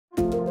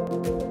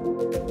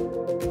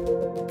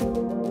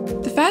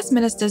First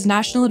Minister's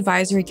National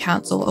Advisory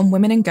Council on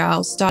Women and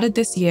Girls started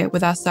this year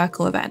with our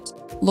Circle event,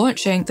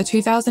 launching the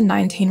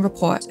 2019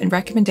 report and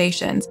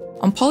recommendations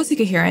on policy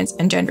coherence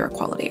and gender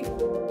equality.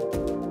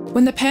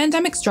 When the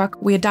pandemic struck,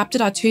 we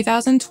adapted our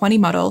 2020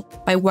 model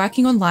by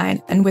working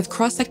online and with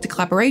cross-sector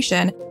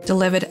collaboration,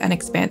 delivered an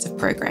expansive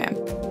program.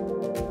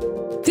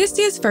 This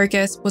year's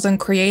focus was on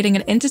creating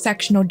an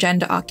intersectional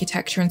gender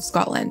architecture in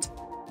Scotland,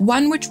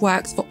 one which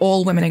works for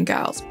all women and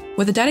girls,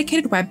 with a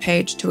dedicated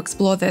webpage to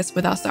explore this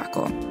with our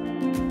circle.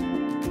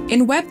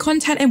 In web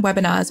content and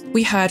webinars,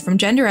 we heard from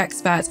gender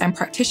experts and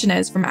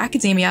practitioners from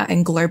academia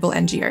and global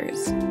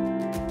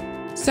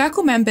NGOs.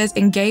 Circle members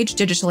engaged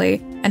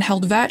digitally and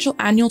held virtual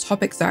annual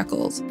topic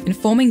circles,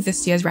 informing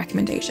this year's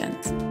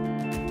recommendations.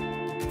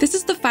 This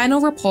is the final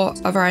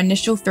report of our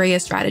initial 3-year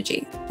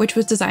strategy, which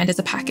was designed as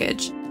a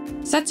package.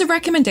 Sets of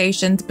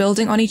recommendations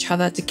building on each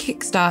other to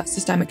kickstart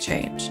systemic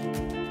change.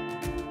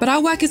 But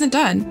our work isn't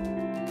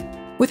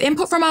done. With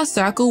input from our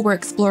circle, we're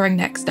exploring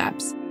next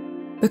steps.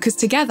 Because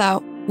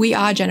together, we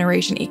are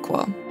Generation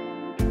Equal.